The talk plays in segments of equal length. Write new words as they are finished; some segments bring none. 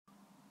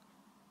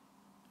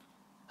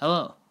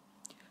Hello.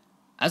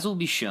 As will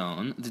be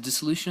shown, the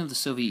dissolution of the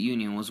Soviet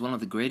Union was one of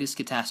the greatest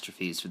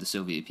catastrophes for the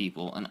Soviet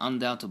people and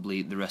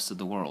undoubtedly the rest of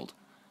the world.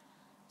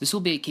 This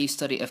will be a case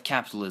study of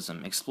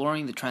capitalism,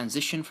 exploring the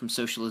transition from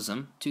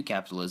socialism to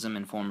capitalism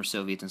in former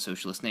Soviet and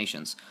socialist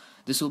nations.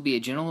 This will be a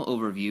general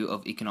overview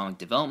of economic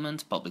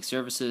development, public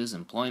services,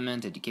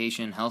 employment,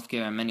 education,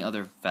 healthcare, and many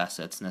other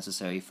facets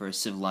necessary for a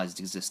civilized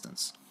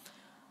existence.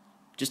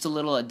 Just a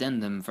little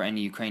addendum for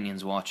any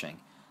Ukrainians watching.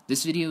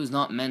 This video is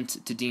not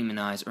meant to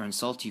demonize or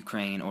insult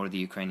Ukraine or the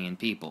Ukrainian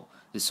people.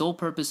 The sole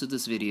purpose of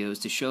this video is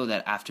to show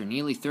that after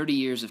nearly 30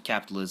 years of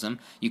capitalism,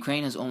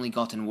 Ukraine has only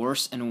gotten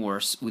worse and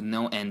worse with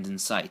no end in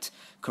sight.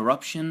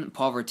 Corruption,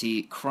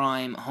 poverty,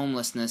 crime,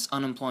 homelessness,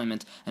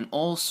 unemployment, and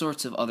all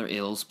sorts of other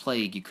ills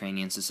plague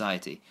Ukrainian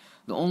society.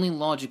 The only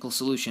logical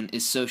solution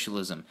is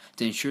socialism,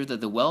 to ensure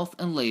that the wealth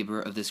and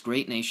labor of this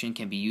great nation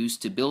can be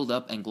used to build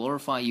up and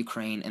glorify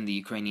Ukraine and the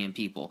Ukrainian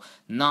people,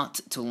 not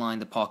to line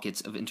the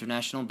pockets of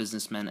international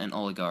businessmen and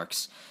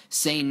oligarchs.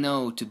 Say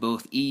no to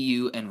both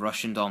EU and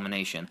Russian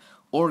domination.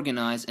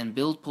 Organize and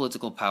build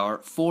political power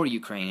for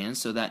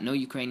Ukrainians so that no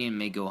Ukrainian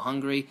may go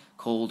hungry,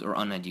 cold, or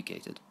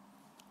uneducated.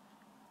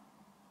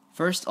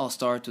 First, I'll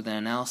start with an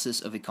analysis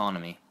of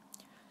economy.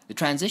 The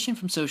transition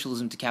from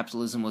socialism to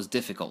capitalism was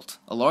difficult.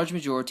 A large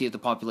majority of the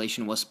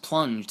population was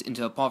plunged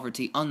into a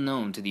poverty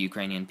unknown to the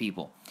Ukrainian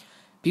people.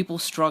 People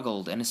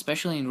struggled, and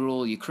especially in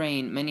rural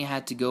Ukraine, many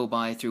had to go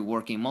by through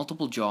working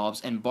multiple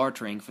jobs and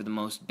bartering for the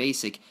most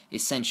basic,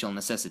 essential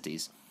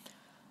necessities.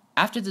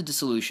 After the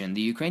dissolution,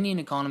 the Ukrainian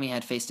economy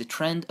had faced a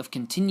trend of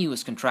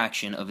continuous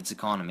contraction of its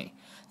economy.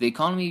 The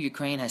economy of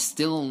Ukraine has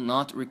still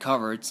not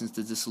recovered since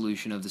the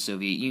dissolution of the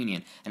Soviet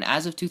Union, and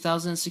as of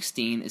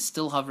 2016 is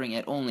still hovering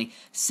at only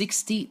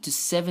 60 to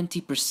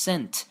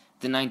 70%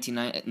 the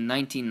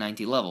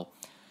 1990 level.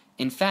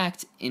 In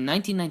fact, in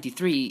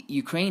 1993,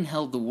 Ukraine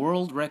held the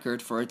world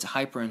record for its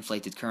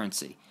hyperinflated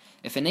currency.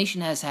 If a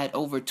nation has had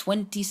over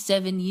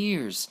 27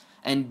 years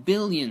and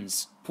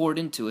billions poured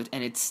into it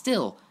and it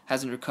still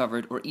hasn't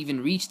recovered or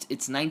even reached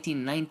its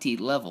 1990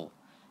 level,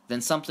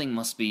 then something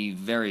must be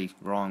very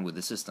wrong with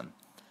the system.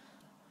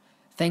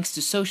 Thanks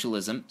to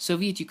socialism,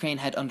 Soviet Ukraine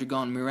had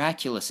undergone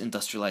miraculous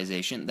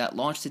industrialization that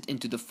launched it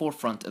into the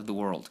forefront of the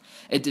world.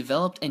 It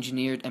developed,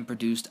 engineered, and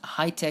produced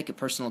high-tech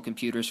personal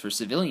computers for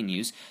civilian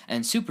use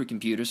and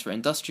supercomputers for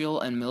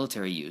industrial and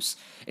military use.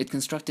 It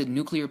constructed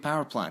nuclear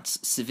power plants,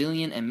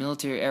 civilian and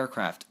military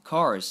aircraft,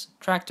 cars,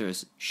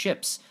 tractors,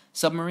 ships,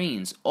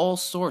 submarines, all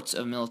sorts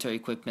of military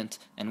equipment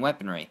and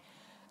weaponry.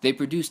 They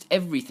produced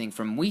everything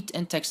from wheat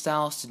and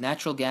textiles to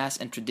natural gas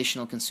and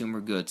traditional consumer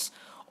goods.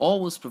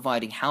 All was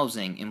providing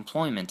housing,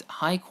 employment,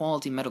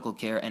 high-quality medical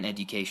care, and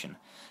education.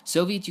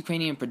 Soviet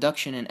Ukrainian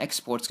production and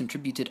exports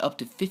contributed up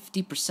to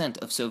 50%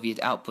 of Soviet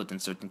output in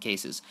certain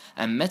cases,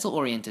 and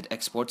metal-oriented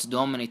exports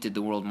dominated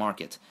the world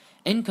market.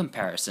 In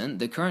comparison,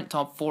 the current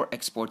top 4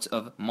 exports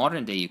of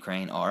modern-day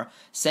Ukraine are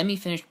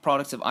semi-finished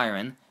products of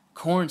iron,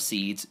 corn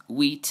seeds,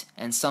 wheat,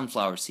 and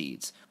sunflower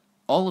seeds,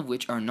 all of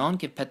which are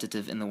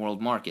non-competitive in the world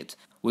market,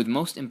 with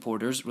most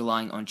importers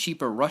relying on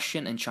cheaper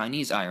Russian and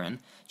Chinese iron,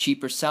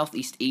 cheaper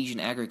Southeast Asian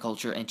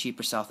agriculture, and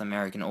cheaper South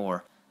American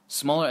ore.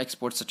 Smaller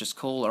exports such as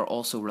coal are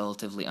also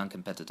relatively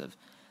uncompetitive.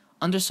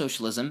 Under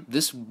socialism,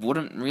 this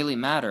wouldn't really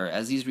matter,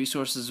 as these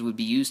resources would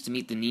be used to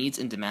meet the needs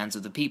and demands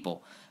of the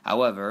people.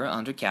 However,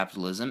 under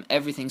capitalism,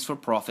 everything's for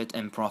profit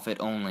and profit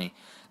only.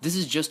 This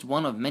is just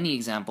one of many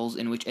examples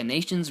in which a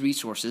nation's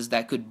resources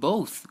that could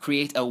both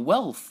create a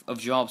wealth of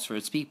jobs for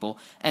its people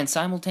and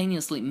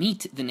simultaneously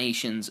meet the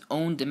nation's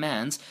own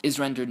demands is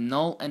rendered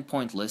null and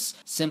pointless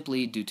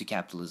simply due to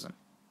capitalism.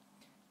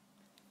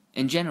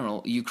 In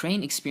general,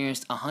 Ukraine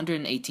experienced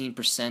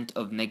 118%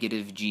 of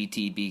negative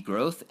GDP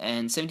growth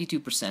and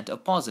 72%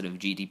 of positive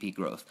GDP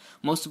growth,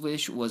 most of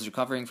which was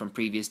recovering from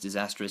previous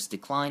disastrous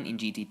decline in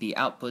GDP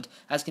output,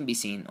 as can be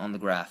seen on the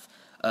graph.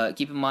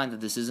 Keep in mind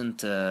that this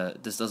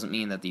doesn't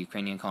mean that the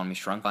Ukrainian economy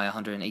shrunk by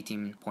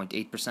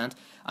 118.8%.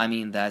 I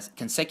mean that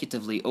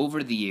consecutively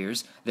over the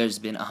years, there's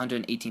been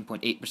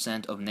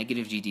 118.8% of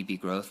negative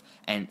GDP growth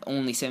and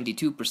only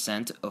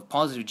 72% of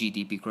positive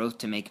GDP growth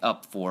to make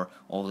up for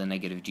all the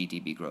negative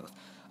GDP growth.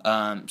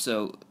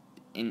 So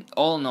in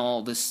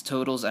all, this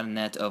totals at a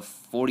net of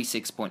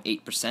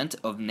 46.8%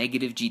 of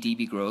negative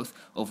GDP growth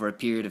over a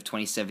period of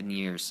 27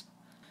 years.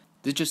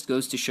 This just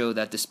goes to show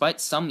that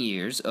despite some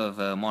years of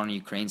modern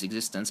Ukraine's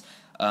existence,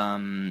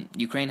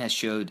 Ukraine has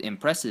showed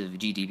impressive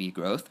GDP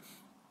growth.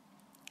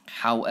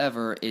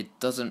 However, it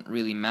doesn't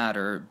really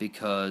matter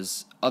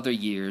because other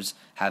years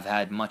have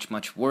had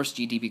much worse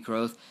GDP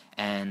growth,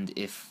 and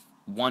if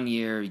one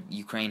year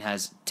Ukraine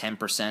has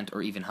 10%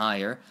 or even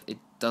higher, it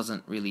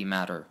doesn't really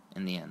matter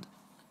in the end.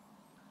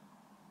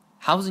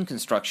 Housing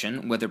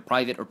construction, whether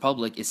private or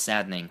public, is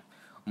saddening.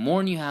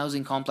 More new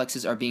housing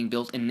complexes are being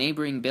built in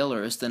neighboring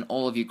Belarus than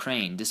all of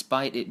Ukraine,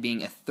 despite it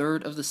being a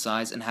third of the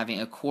size and having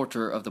a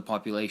quarter of the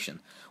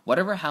population.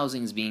 Whatever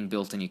housing is being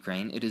built in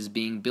Ukraine, it is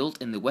being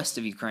built in the west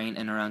of Ukraine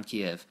and around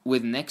Kiev,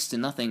 with next to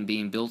nothing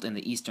being built in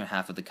the eastern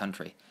half of the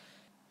country.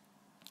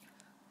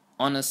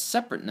 On a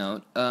separate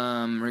note,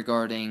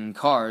 regarding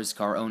cars,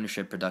 car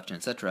ownership, production,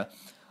 etc.,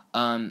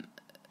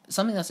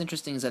 something that's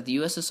interesting is that the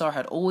USSR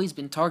had always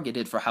been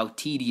targeted for how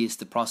tedious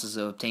the process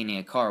of obtaining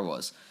a car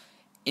was.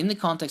 In the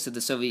context of the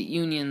Soviet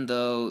Union,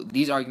 though,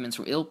 these arguments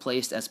were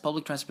ill-placed as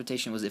public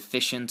transportation was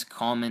efficient,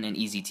 common, and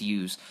easy to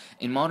use.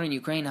 In modern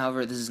Ukraine,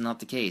 however, this is not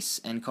the case,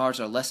 and cars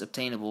are less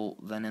obtainable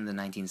than in the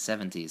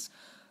 1970s.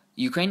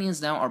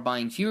 Ukrainians now are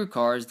buying fewer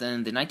cars than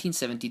in the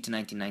 1970 to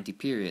 1990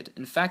 period.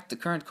 In fact, the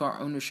current car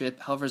ownership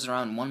hovers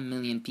around 1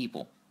 million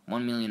people,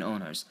 1 million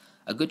owners,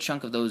 a good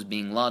chunk of those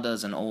being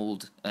Ladas and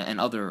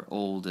other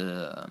old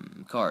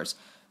cars.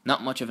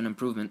 Not much of an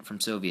improvement from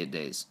Soviet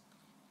days.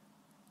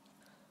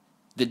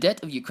 The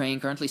debt of Ukraine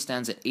currently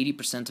stands at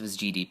 80% of its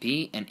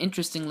GDP, and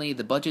interestingly,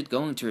 the budget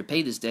going to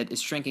repay this debt is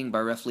shrinking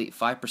by roughly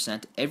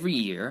 5% every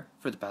year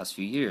for the past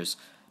few years.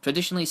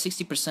 Traditionally,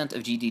 60%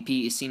 of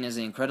GDP is seen as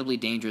an incredibly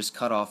dangerous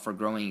cutoff for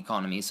growing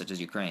economies such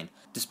as Ukraine.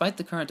 Despite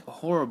the current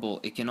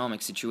horrible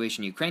economic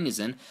situation Ukraine is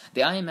in,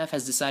 the IMF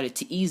has decided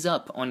to ease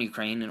up on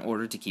Ukraine in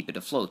order to keep it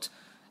afloat.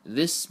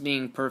 This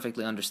being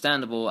perfectly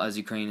understandable, as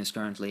Ukraine is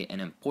currently an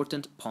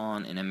important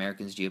pawn in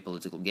Americans'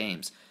 geopolitical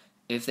games.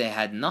 If they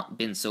had not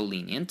been so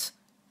lenient,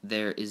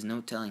 there is no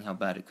telling how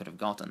bad it could have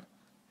gotten.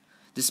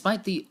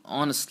 Despite the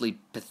honestly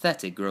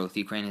pathetic growth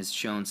Ukraine has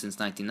shown since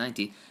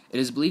 1990, it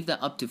is believed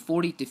that up to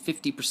 40 to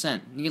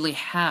 50%, nearly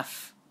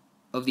half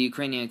of the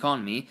Ukrainian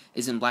economy,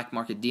 is in black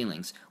market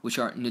dealings, which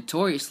are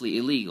notoriously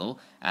illegal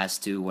as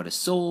to what is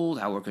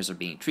sold, how workers are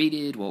being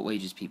treated, what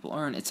wages people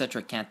earn,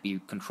 etc. can't be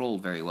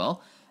controlled very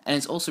well, and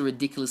it's also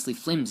ridiculously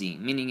flimsy,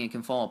 meaning it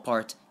can fall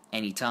apart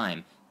any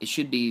time. It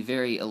should be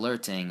very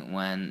alerting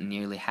when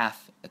nearly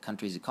half a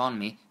country's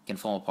economy can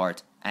fall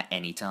apart at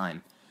any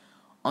time.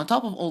 On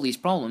top of all these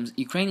problems,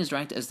 Ukraine is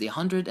ranked as the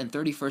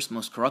 131st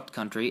most corrupt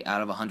country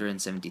out of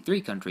 173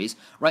 countries,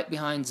 right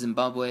behind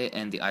Zimbabwe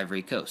and the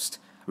Ivory Coast.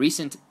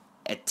 Recent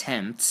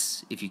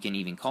attempts, if you can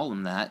even call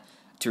them that,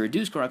 to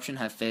reduce corruption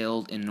have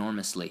failed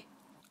enormously.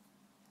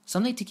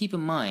 Something to keep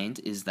in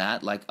mind is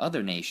that, like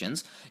other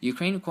nations,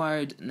 Ukraine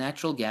required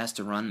natural gas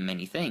to run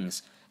many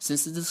things.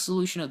 Since the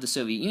dissolution of the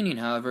Soviet Union,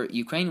 however,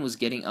 Ukraine was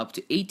getting up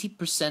to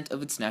 80%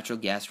 of its natural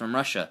gas from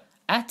Russia,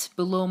 at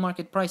below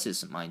market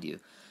prices, mind you.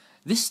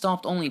 This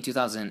stopped only in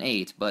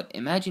 2008, but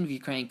imagine if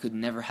Ukraine could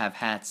never have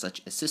had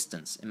such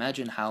assistance.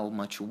 Imagine how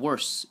much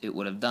worse it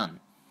would have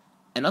done.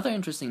 Another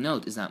interesting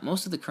note is that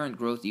most of the current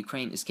growth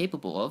Ukraine is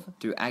capable of,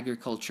 through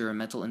agriculture,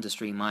 metal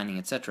industry, mining,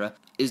 etc.,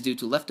 is due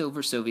to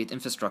leftover Soviet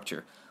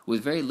infrastructure,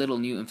 with very little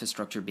new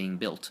infrastructure being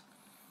built.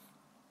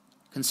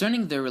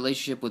 Concerning their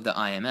relationship with the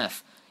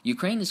IMF,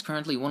 Ukraine is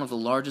currently one of the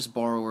largest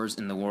borrowers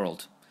in the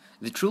world.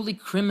 The truly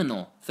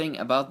criminal thing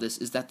about this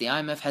is that the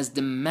IMF has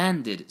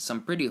demanded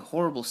some pretty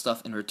horrible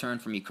stuff in return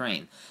from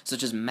Ukraine,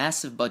 such as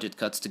massive budget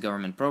cuts to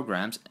government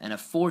programs and a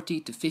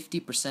 40 to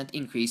 50%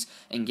 increase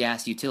in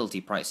gas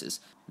utility prices,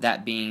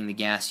 that being the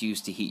gas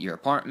used to heat your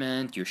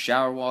apartment, your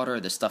shower water,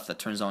 the stuff that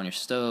turns on your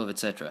stove,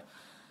 etc.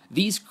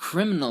 These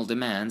criminal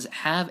demands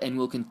have and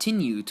will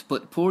continue to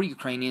put poor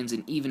Ukrainians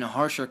in even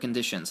harsher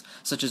conditions,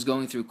 such as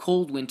going through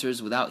cold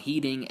winters without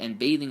heating and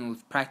bathing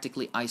with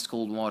practically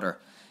ice-cold water.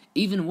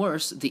 Even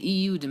worse, the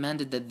EU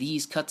demanded that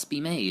these cuts be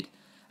made.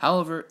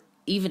 However,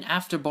 even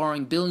after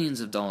borrowing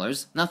billions of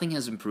dollars, nothing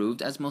has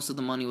improved, as most of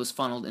the money was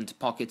funneled into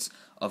pockets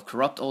of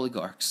corrupt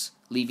oligarchs,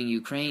 leaving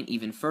Ukraine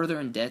even further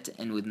in debt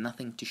and with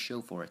nothing to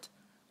show for it.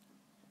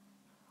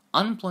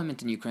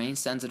 Unemployment in Ukraine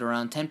stands at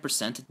around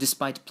 10%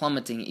 despite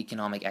plummeting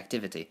economic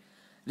activity.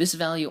 This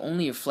value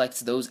only reflects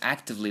those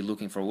actively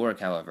looking for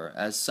work, however,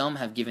 as some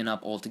have given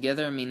up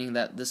altogether, meaning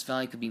that this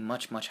value could be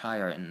much, much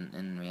higher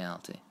in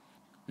reality.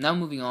 Now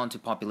moving on to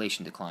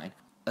population decline.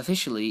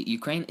 Officially,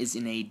 Ukraine is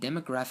in a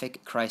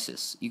demographic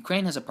crisis.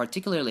 Ukraine has a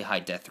particularly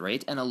high death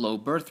rate and a low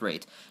birth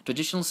rate,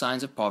 traditional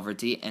signs of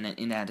poverty and an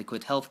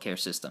inadequate healthcare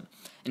system.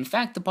 In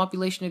fact, the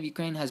population of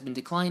Ukraine has been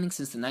declining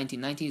since the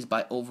 1990s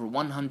by over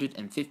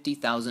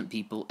 150,000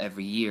 people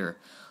every year.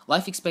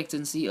 Life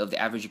expectancy of the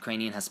average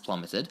Ukrainian has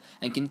plummeted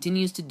and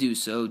continues to do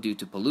so due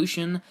to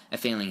pollution, a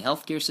failing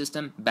healthcare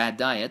system, bad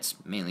diets,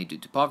 mainly due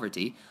to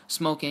poverty,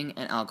 smoking,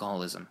 and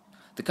alcoholism.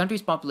 The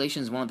country's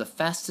population is one of the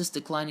fastest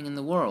declining in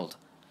the world.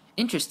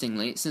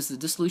 Interestingly, since the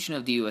dissolution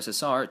of the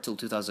USSR till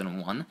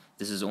 2001,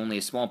 this is only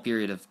a small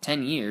period of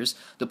 10 years,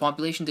 the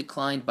population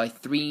declined by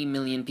 3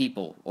 million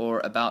people,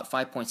 or about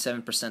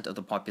 5.7% of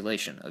the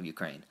population of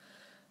Ukraine.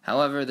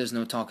 However, there's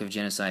no talk of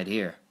genocide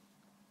here.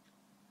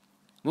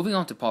 Moving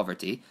on to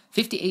poverty,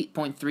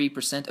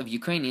 58.3% of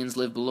Ukrainians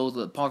live below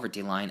the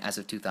poverty line as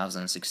of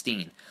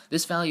 2016.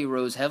 This value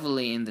rose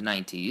heavily in the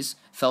 90s,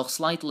 fell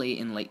slightly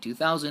in late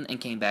 2000,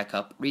 and came back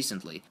up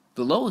recently.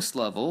 The lowest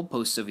level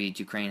post-Soviet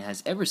Ukraine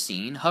has ever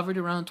seen hovered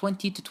around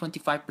 20 to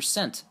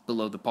 25%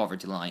 below the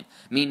poverty line,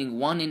 meaning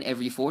 1 in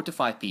every 4 to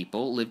 5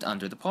 people lived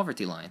under the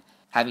poverty line,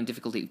 having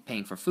difficulty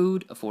paying for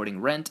food, affording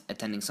rent,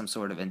 attending some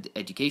sort of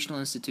educational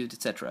institute,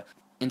 etc.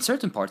 In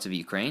certain parts of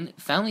Ukraine,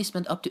 families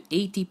spend up to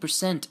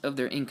 80% of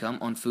their income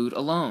on food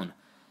alone.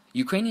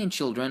 Ukrainian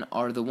children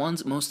are the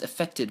ones most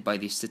affected by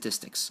these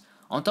statistics.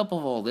 On top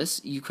of all this,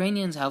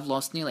 Ukrainians have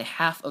lost nearly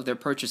half of their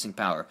purchasing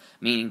power,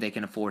 meaning they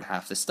can afford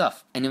half the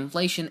stuff, and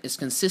inflation is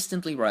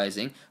consistently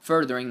rising,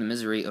 furthering the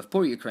misery of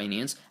poor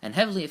Ukrainians and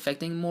heavily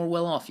affecting more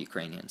well-off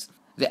Ukrainians.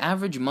 The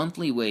average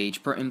monthly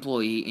wage per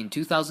employee in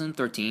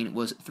 2013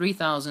 was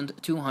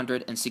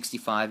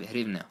 3,265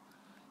 hryvnia.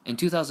 In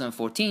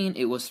 2014,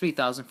 it was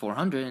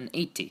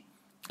 3,480.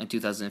 In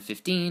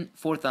 2015,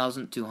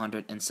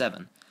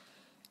 4,207.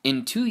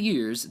 In 2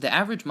 years, the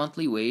average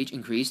monthly wage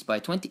increased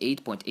by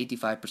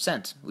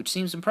 28.85%, which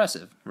seems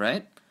impressive,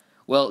 right?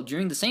 Well,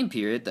 during the same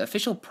period, the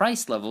official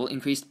price level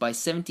increased by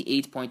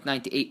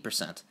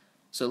 78.98%.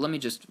 So let me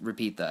just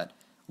repeat that.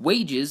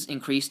 Wages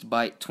increased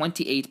by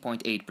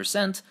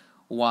 28.8%,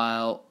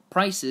 while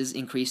prices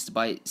increased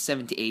by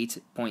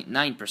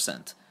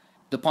 78.9%.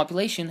 The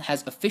population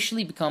has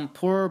officially become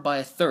poorer by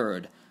a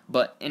third,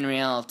 but in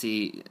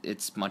reality,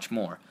 it's much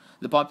more.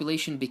 The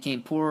population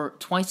became poorer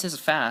twice as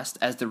fast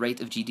as the rate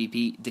of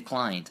GDP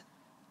declined.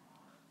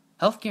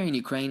 Healthcare in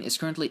Ukraine is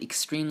currently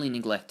extremely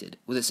neglected,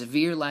 with a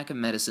severe lack of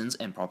medicines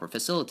and proper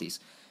facilities.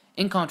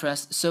 In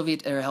contrast,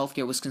 Soviet-era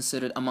healthcare was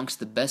considered amongst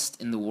the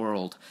best in the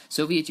world.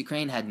 Soviet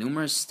Ukraine had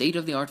numerous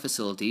state-of-the-art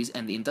facilities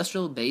and the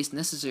industrial base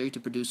necessary to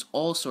produce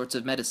all sorts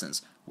of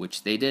medicines,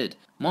 which they did.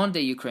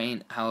 Modern-day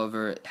Ukraine,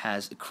 however,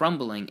 has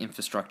crumbling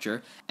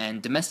infrastructure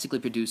and domestically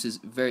produces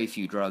very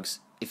few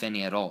drugs, if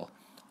any at all.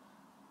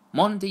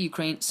 Modern-day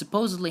Ukraine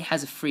supposedly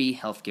has a free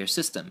healthcare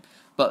system,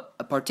 but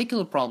a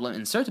particular problem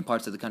in certain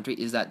parts of the country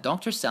is that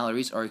doctors'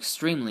 salaries are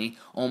extremely,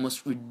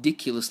 almost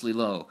ridiculously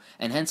low,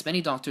 and hence many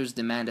doctors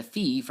demand a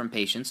fee from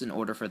patients in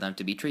order for them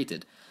to be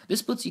treated.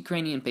 This puts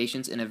Ukrainian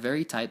patients in a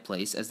very tight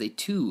place as they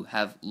too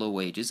have low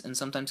wages and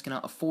sometimes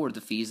cannot afford the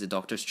fees the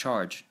doctors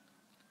charge.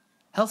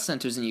 Health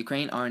centers in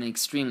Ukraine are in an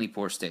extremely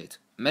poor state.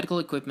 Medical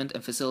equipment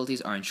and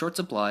facilities are in short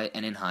supply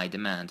and in high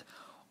demand.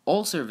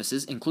 All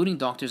services, including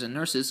doctors and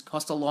nurses,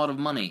 cost a lot of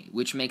money,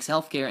 which makes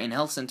healthcare in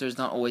health centers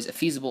not always a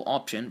feasible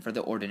option for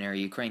the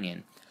ordinary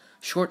Ukrainian.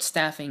 Short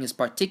staffing is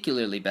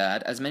particularly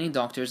bad, as many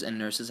doctors and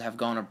nurses have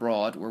gone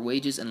abroad where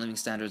wages and living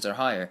standards are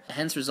higher,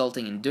 hence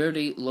resulting in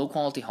dirty,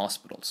 low-quality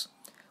hospitals.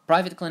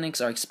 Private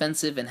clinics are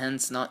expensive and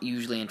hence not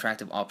usually an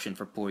attractive option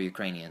for poor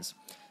Ukrainians.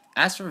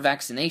 As for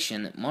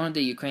vaccination,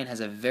 modern-day Ukraine has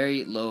a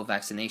very low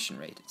vaccination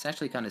rate. It's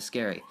actually kind of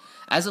scary.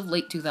 As of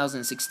late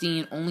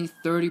 2016, only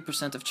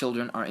 30% of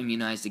children are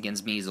immunized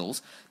against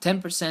measles,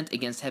 10%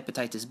 against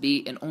hepatitis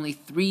B, and only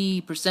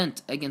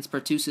 3% against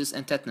pertussis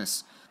and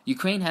tetanus.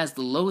 Ukraine has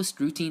the lowest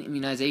routine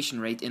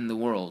immunization rate in the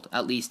world,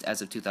 at least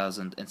as of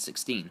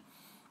 2016.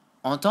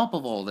 On top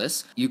of all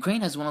this,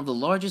 Ukraine has one of the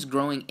largest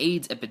growing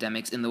AIDS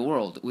epidemics in the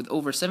world, with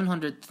over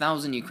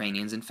 700,000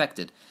 Ukrainians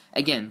infected.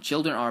 Again,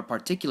 children are a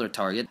particular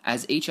target,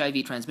 as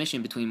HIV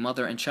transmission between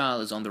mother and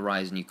child is on the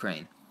rise in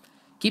Ukraine.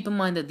 Keep in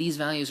mind that these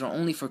values are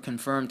only for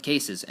confirmed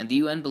cases, and the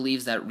UN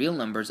believes that real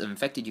numbers of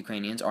infected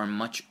Ukrainians are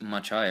much,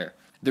 much higher.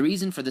 The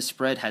reason for the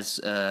spread has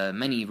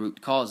many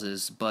root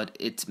causes, but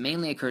it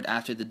mainly occurred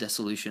after the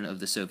dissolution of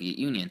the Soviet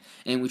Union,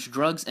 in which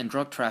drugs and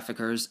drug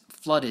traffickers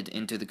flooded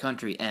into the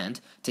country and,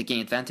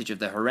 taking advantage of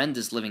the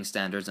horrendous living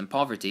standards and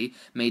poverty,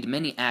 made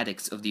many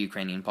addicts of the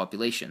Ukrainian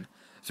population.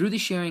 Through the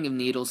sharing of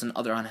needles and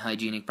other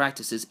unhygienic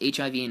practices,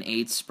 HIV and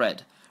AIDS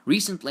spread.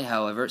 Recently,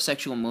 however,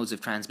 sexual modes of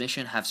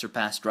transmission have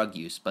surpassed drug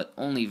use, but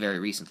only very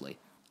recently.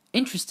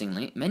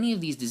 Interestingly, many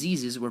of these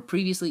diseases were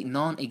previously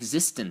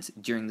non-existent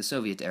during the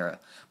Soviet era,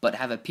 but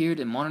have appeared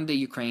in modern-day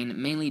Ukraine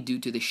mainly due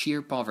to the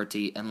sheer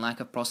poverty and lack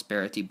of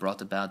prosperity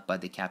brought about by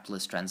the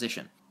capitalist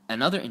transition.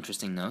 Another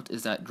interesting note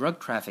is that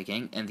drug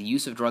trafficking and the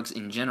use of drugs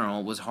in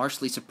general was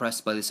harshly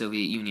suppressed by the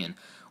Soviet Union,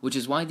 which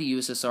is why the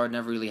USSR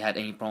never really had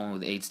any problem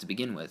with AIDS to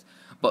begin with,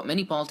 but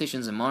many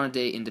politicians in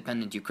modern-day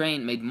independent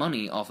Ukraine made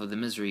money off of the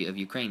misery of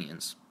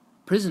Ukrainians.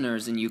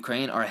 Prisoners in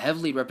Ukraine are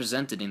heavily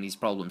represented in these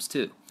problems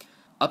too,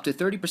 up to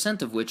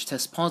 30% of which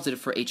test positive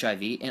for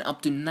HIV and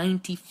up to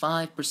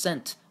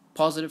 95%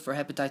 positive for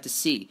hepatitis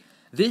C.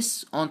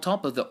 This on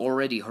top of the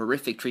already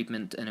horrific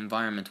treatment and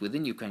environment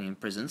within Ukrainian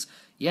prisons,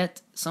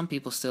 yet some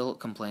people still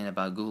complain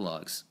about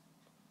gulags.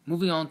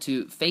 Moving on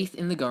to faith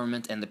in the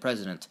government and the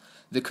president.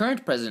 The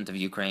current president of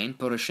Ukraine,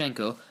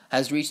 Poroshenko,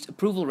 has reached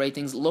approval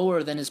ratings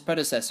lower than his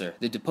predecessor,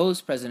 the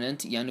deposed president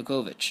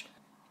Yanukovych.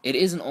 It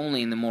isn't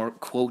only in the more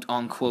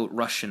quote-unquote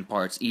Russian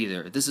parts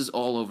either, this is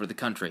all over the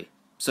country.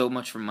 So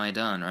much for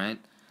Maidan, right?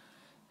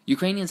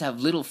 Ukrainians have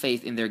little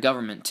faith in their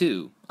government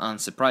too,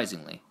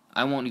 unsurprisingly.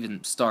 I won't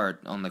even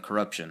start on the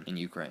corruption in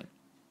Ukraine.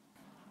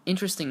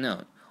 Interesting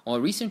note, while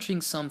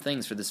researching some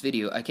things for this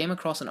video, I came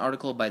across an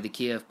article by the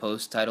Kiev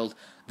Post titled,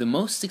 "The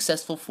Most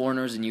Successful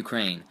Foreigners in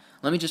Ukraine."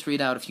 Let me just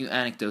read out a few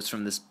anecdotes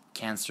from this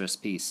cancerous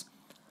piece.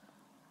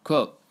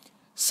 Quote,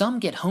 "Some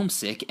get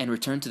homesick and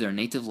return to their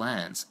native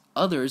lands.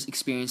 Others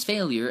experience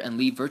failure and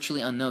leave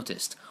virtually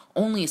unnoticed.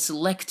 Only a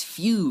select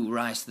few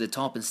rise to the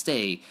top and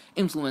stay,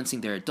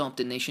 influencing their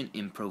adopted nation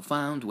in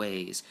profound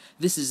ways.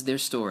 This is their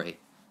story."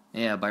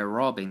 Yeah, by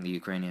robbing the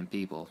Ukrainian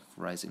people,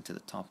 rising to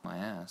the top of my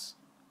ass.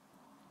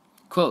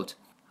 Quote,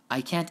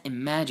 "I can't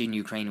imagine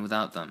Ukraine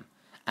without them.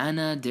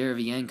 Anna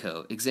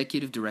Derevyanko,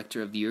 executive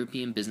director of the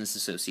European Business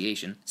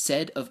Association,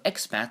 said of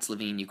expats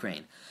living in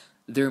Ukraine,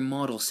 "They're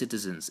model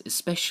citizens,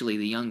 especially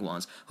the young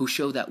ones, who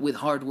show that with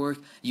hard work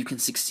you can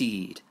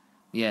succeed."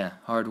 Yeah,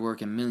 hard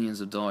work and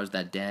millions of dollars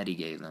that daddy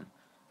gave them.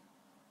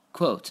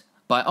 Quote,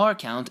 "By our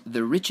count,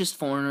 the richest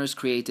foreigners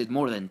created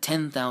more than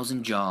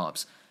 10,000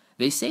 jobs."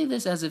 They say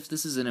this as if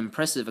this is an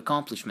impressive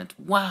accomplishment.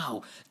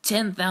 Wow,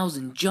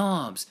 10,000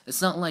 jobs!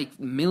 It's not like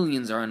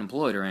millions are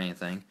unemployed or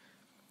anything.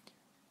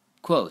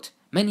 Quote,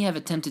 "Many have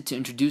attempted to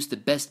introduce the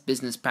best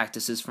business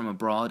practices from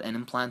abroad and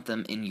implant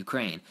them in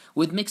Ukraine,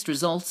 with mixed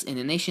results in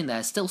a nation that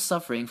is still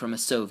suffering from a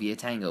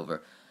Soviet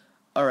hangover."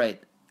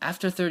 Alright,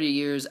 after 30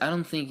 years, I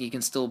don't think you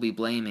can still be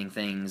blaming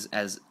things,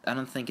 as I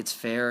don't think it's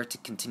fair to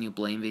continue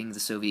blaming the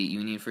Soviet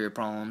Union for your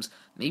problems.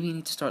 Maybe you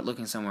need to start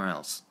looking somewhere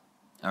else.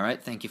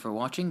 Alright, thank you for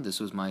watching. This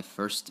was my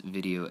first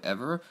video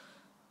ever.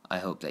 I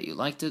hope that you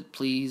liked it.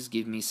 Please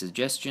give me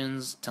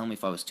suggestions. Tell me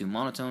if I was too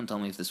monotone. Tell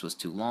me if this was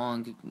too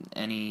long.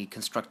 Any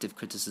constructive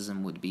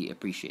criticism would be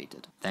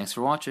appreciated. Thanks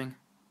for watching.